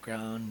the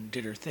background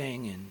did her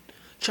thing, and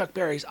Chuck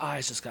Berry's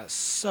eyes just got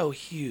so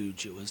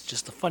huge. It was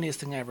just the funniest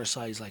thing I ever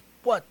saw. He's like,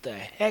 "What the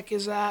heck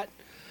is that?"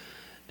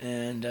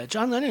 And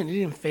John Lennon, it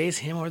didn't faze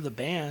him or the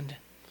band,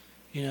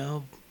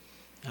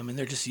 I mean,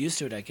 they're just used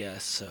to it, I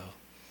guess. So,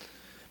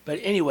 but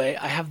anyway,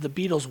 I have the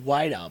Beatles'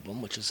 White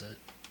Album, which is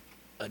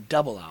a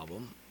double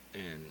album,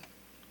 and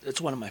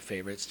it's one of my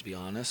favorites, to be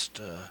honest.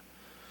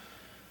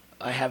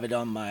 I have it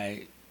on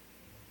my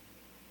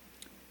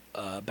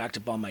backed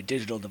up on my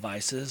digital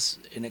devices,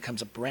 and it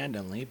comes up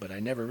randomly, but I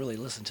never really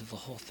listen to the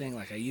whole thing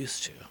like I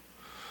used to.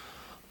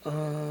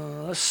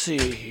 Let's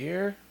see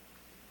here.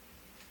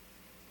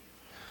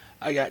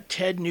 I got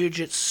Ted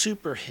Nugent's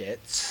Super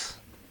Hits.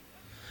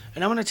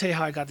 And I'm going to tell you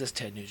how I got this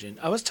Ted Nugent.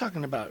 I was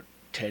talking about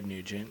Ted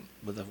Nugent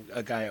with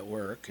a guy at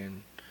work,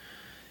 and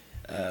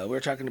we were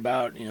talking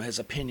about his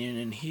opinion,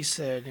 and he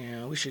said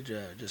we should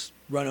just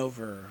run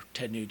over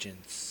Ted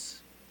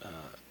Nugent's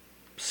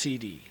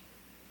CD.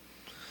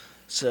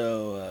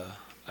 So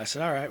I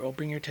said, all right, well,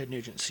 bring your Ted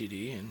Nugent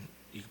CD, and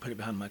you can put it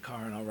behind my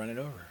car, and I'll run it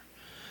over.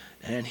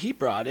 And he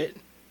brought it,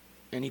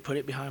 and he put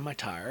it behind my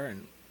tire,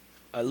 and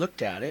I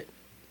looked at it,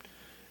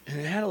 and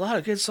it had a lot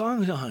of good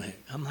songs on it.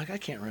 I'm like, I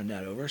can't run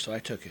that over, so I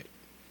took it.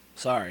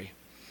 Sorry.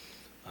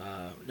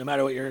 No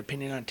matter what your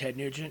opinion on Ted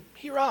Nugent,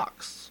 he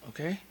rocks,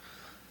 okay?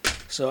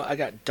 So I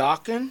got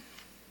Dokken.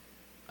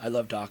 I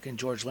love Dokken.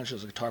 George Lynch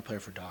was a guitar player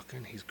for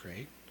Dokken. He's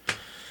great.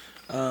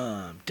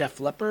 Def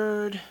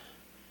Leppard.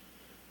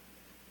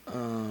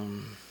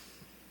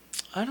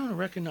 I don't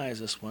recognize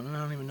this one, and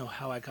I don't even know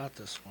how I got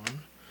this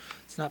one.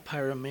 It's not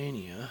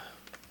Pyromania.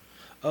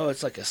 Oh,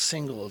 it's like a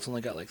single. It's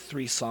only got like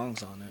 3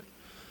 songs on it.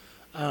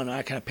 I don't know,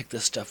 I kind of picked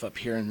this stuff up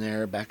here and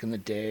there. Back in the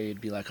day, it'd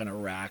be like on a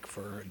rack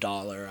for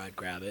 $1. I'd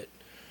grab it.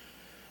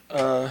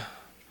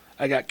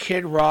 I got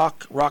Kid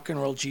Rock, Rock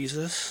and Roll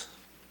Jesus.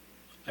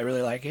 I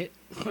really like it.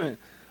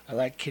 I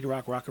like Kid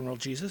Rock, Rock and Roll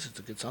Jesus. It's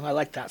a good song. I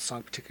like that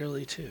song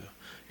particularly, too.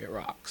 It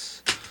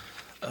rocks.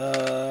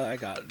 I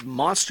got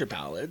Monster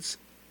Ballads.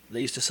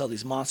 They used to sell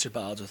these Monster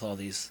Ballads with all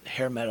these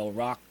hair metal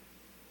rock,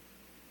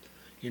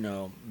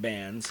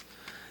 bands.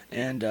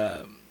 And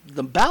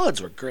the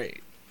ballads were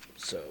great.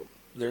 So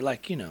they're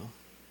like,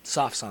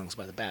 soft songs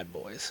by the Bad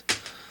Boys.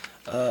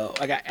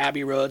 I got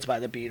Abbey Roads by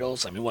the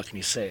Beatles. I mean, what can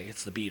you say?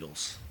 It's the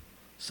Beatles.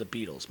 It's the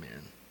Beatles,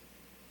 man.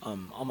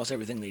 Almost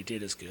everything they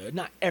did is good.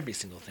 Not every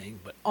single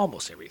thing, but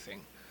almost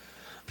everything.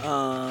 We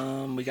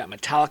got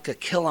Metallica,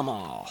 Kill 'Em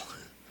All.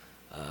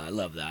 I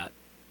love that.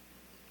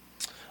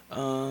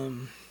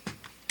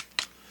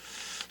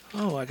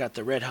 I got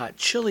the Red Hot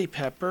Chili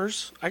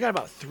Peppers. I got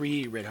about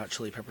 3 Red Hot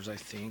Chili Peppers, I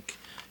think.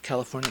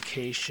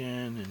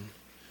 Californication, and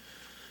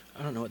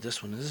I don't know what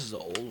this one is. This is the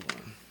old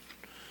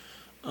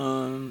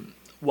one.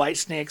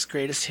 Whitesnake's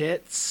Greatest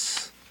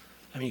Hits.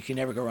 I mean, you can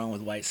never go wrong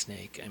with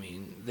Whitesnake. I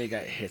mean, they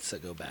got hits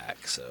that go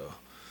back, so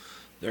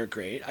they're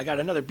great. I got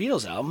another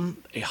Beatles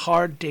album, A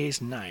Hard Day's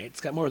Night.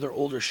 It's got more of their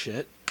older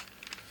shit.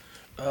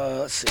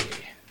 Let's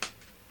see.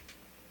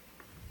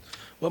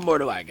 What more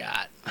do I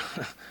got?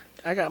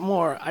 I got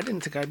more. I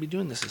didn't think I'd be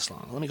doing this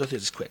long. Let me go through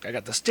this quick. I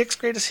got the Styx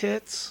Greatest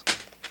Hits.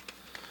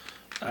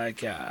 I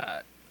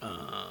got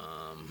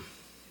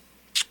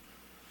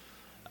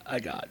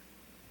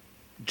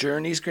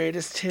Journey's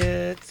Greatest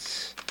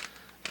Hits.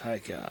 I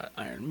got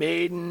Iron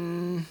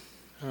Maiden.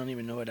 I don't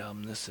even know what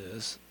album this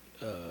is.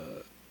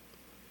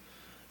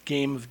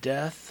 Game of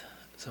Death.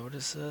 Is that what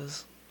it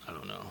says? I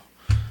don't know.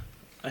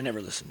 I never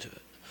listened to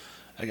it.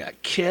 I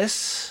got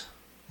Kiss.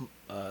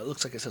 It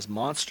looks like it says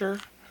Monster.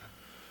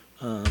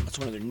 It's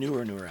one of their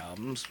newer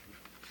albums.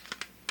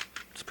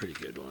 It's a pretty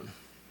good one.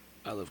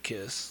 I love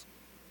Kiss.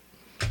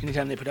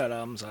 Anytime they put out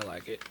albums, I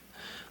like it.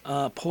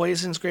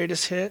 Poison's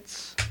Greatest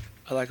Hits.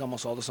 I like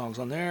almost all the songs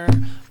on there.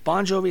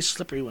 Bon Jovi's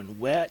Slippery When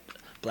Wet.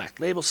 Black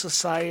Label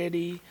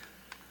Society.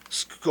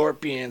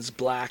 Scorpions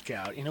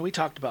Blackout. You know, we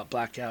talked about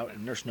Blackout,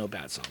 and there's no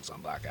bad songs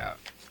on Blackout.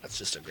 That's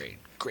just a great,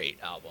 great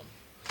album.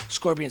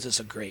 Scorpions is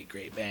a great,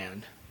 great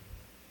band.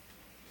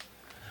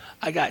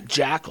 I got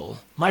Jackal.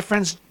 My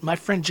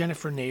friend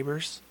Jennifer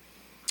Neighbors.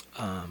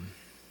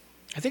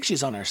 I think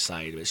she's on our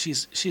site, but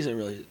she's a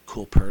really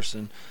cool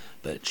person.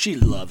 But she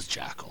loves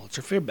Jackal. It's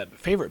her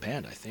favorite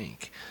band, I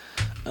think.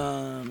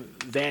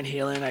 Van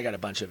Halen. I got a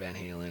bunch of Van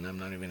Halen. I'm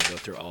not even gonna go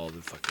through all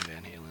the fucking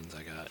Van Halens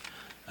I got.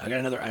 I got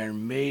another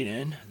Iron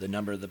Maiden, The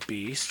Number of the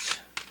Beast.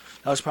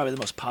 That was probably the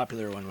most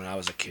popular one when I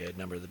was a kid,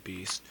 Number of the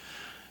Beast.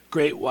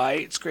 Great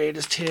White's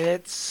Greatest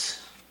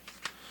Hits.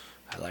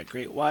 I like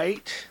Great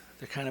White.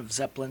 They're kind of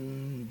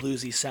Zeppelin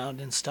bluesy sound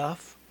and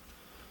stuff.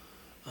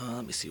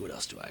 Let me see, what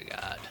else do I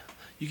got?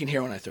 You can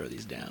hear when I throw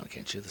these down,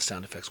 can't you? The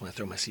sound effects when I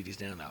throw my CDs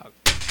down now.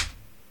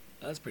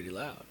 That's pretty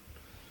loud.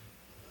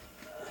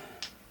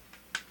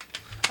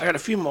 I got a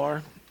few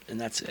more, and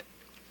that's it.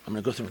 I'm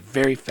going to go through it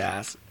very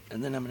fast,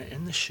 and then I'm going to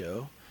end the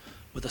show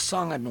with a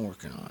song I've been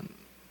working on,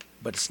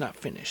 but it's not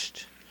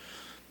finished.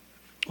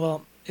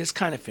 Well, it's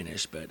kind of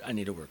finished, but I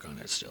need to work on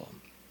it still.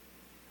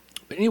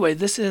 But anyway,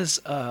 this is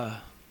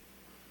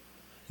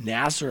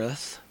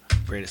Nazareth,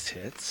 Greatest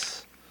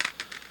Hits,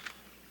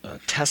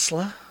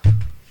 Tesla,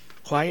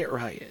 Quiet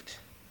Riot,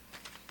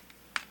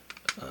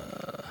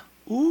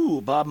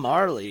 Bob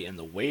Marley and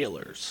the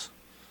Wailers.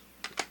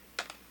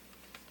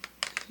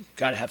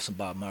 Got to have some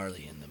Bob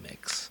Marley in the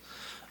mix.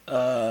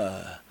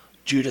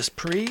 Judas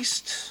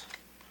Priest,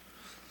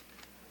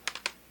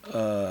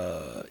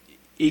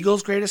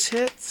 Eagles' Greatest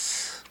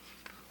Hits.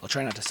 I'll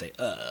try not to say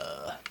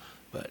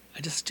but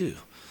I just do.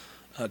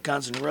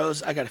 Guns N'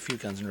 Roses. I got a few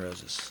Guns N'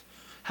 Roses.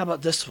 How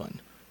about this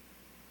one?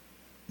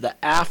 The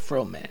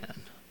Afro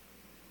Man.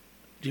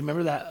 Do you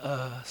remember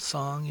that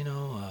song? You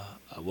know,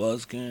 I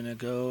was gonna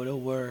go to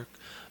work,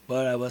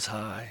 but I was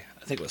high.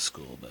 I think it was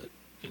school, but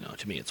you know,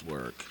 to me it's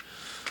work.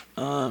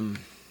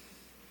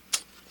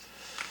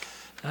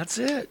 That's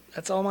it.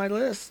 That's all my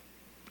list.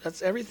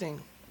 That's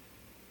everything.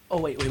 Oh,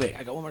 wait.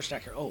 I got one more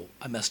stack here. Oh,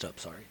 I messed up.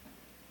 Sorry.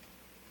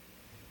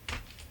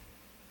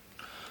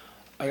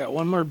 I got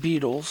one more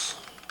Beatles.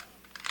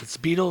 It's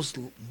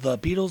the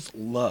Beatles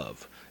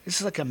Love. This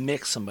is like a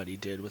mix somebody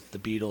did with the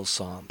Beatles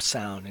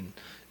sound, and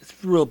it's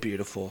real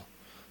beautiful.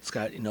 It's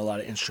got, you know, a lot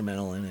of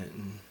instrumental in it,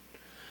 and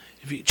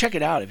if you check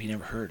it out, if you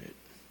never heard it,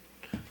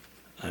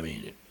 I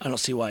mean, I don't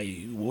see why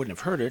you wouldn't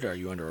have heard it. Are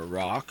you under a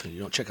rock and you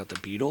don't check out the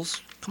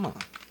Beatles? Come on.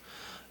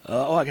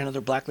 I got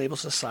another Black Label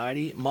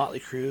Society, Motley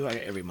Crue. I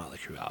got every Motley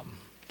Crue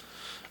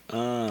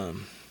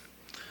album.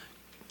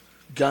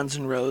 Guns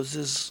N'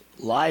 Roses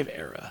Live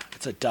Era.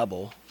 It's a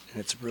double, and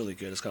it's really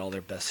good. It's got all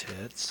their best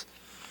hits.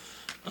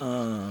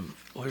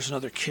 Here's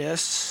another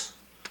Kiss.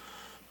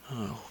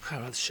 Oh,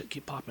 God, this shit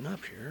keep popping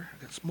up here.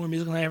 I got some more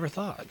music than I ever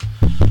thought.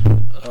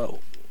 Oh,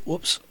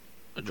 whoops.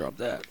 I dropped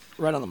that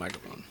right on the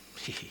microphone.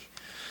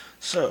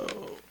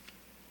 So,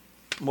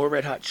 more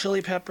Red Hot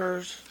Chili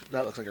Peppers.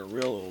 That looks like a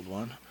real old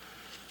one.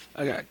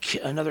 I got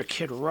another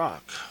Kid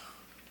Rock.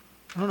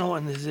 I don't know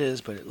when this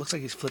is, but it looks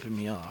like he's flipping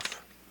me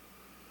off.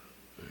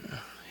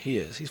 He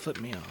is. He's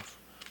flipping me off.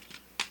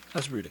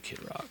 That's rude of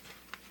Kid Rock.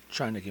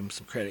 Trying to give him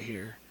some credit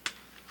here.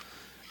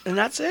 And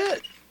that's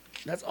it.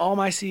 That's all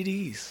my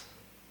CDs.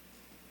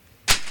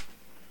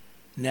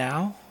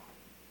 Now,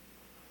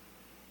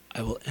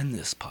 I will end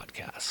this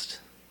podcast.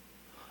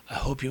 I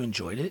hope you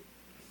enjoyed it.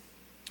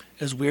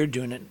 It was weird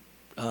doing it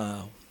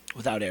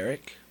without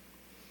Eric.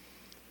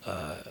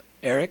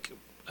 Eric,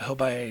 I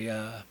hope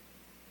I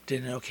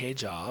did an okay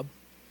job.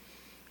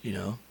 You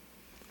know,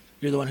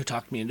 you're the one who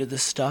talked me into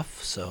this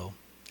stuff, so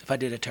if I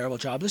did a terrible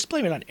job, just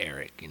blame it on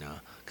Eric, you know,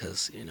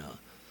 because, you know,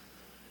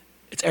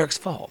 it's Eric's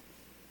fault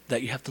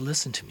that you have to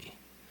listen to me.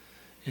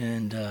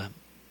 And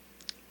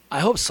I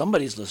hope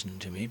somebody's listening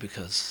to me,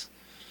 because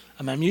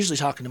I'm usually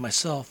talking to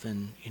myself,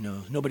 and, you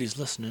know, nobody's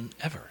listening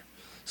ever.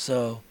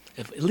 So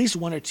if at least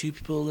one or two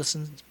people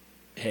listen,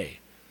 hey,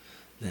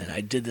 then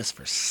I did this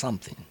for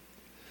something.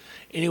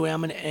 Anyway, I'm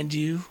going to end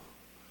you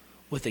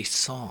with a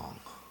song.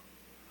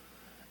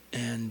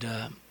 And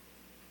I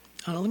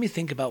don't know, let me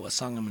think about what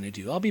song I'm going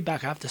to do. I'll be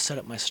back. I have to set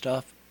up my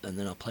stuff, and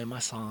then I'll play my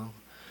song.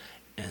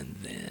 And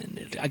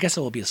then I guess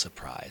it will be a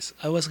surprise.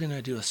 I was going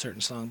to do a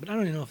certain song, but I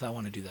don't even know if I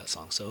want to do that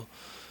song. So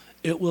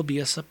it will be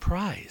a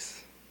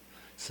surprise.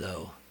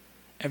 So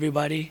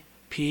everybody,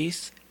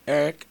 peace.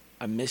 Eric,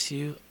 I miss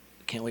you.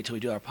 Can't wait till we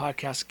do our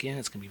podcast again.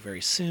 It's going to be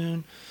very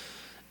soon.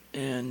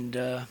 And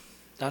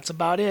that's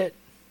about it.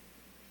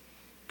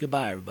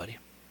 Goodbye, everybody.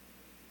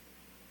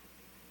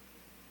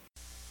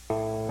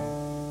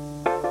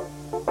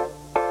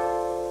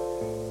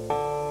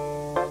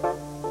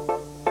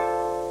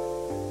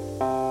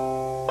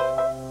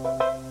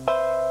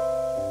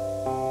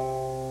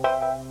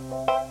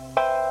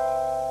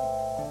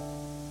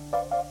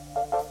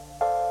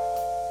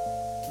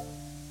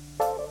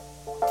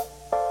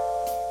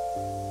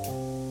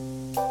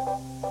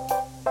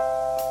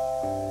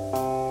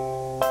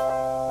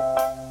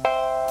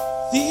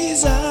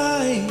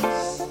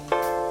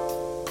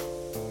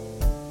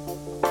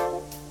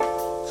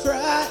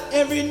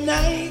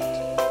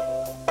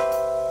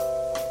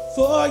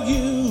 for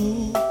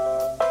you.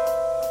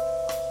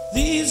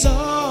 These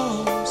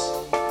arms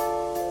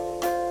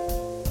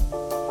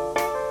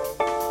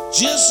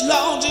just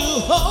long to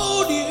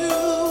hold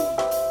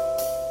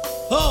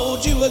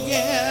you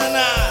again.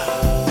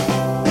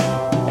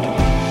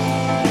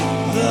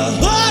 The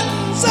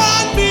buttons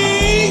on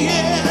me,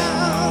 yeah.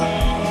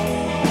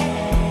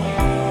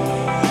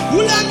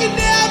 Well, I can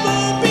never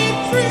be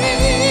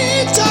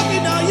free,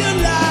 talking all your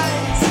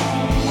lies.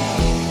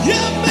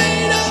 You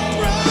made a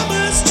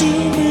promise to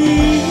me,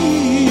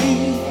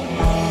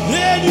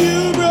 then you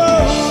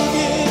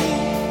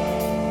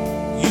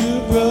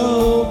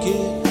broke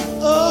it.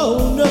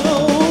 Oh no.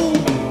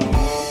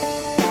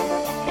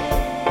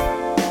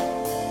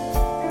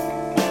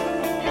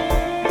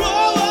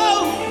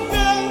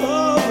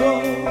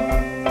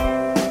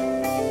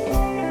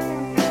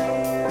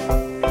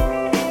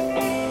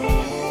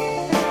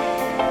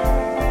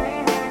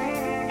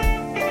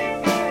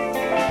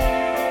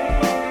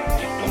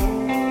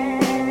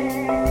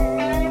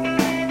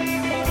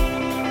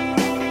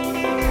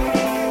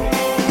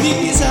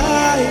 These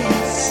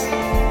eyes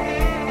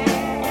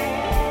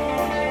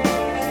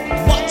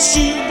watch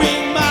you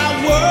bring my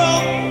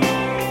world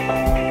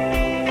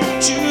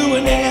to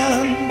an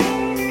end.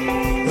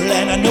 Well,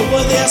 and I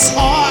know this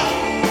heart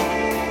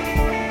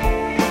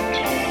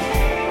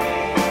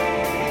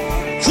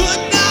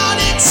could not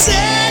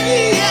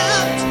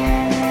accept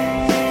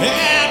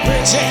and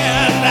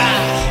pretend.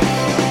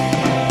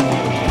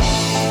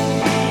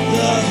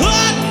 The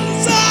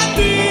buttons on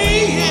me,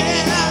 yeah.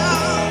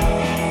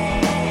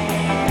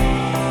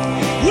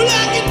 Well, I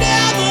can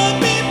never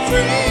be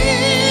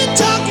free,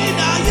 talking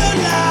all your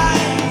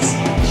lies.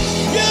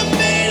 You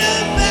made a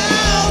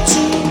vow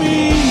to me.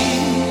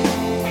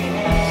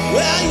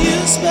 Well, you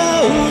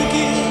spoke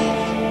it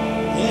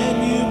and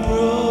you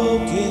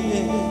broke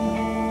it.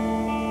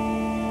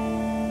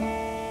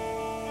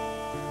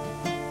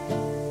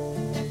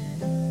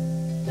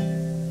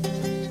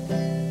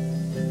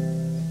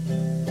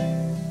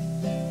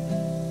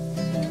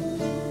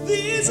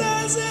 These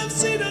eyes have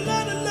seen a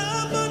lot of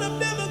love, but I'm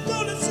never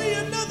gonna see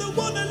another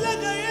one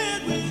like I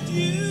had with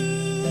you.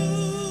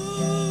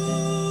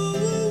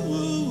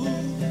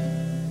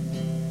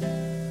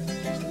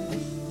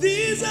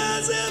 These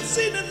eyes have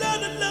seen a lot.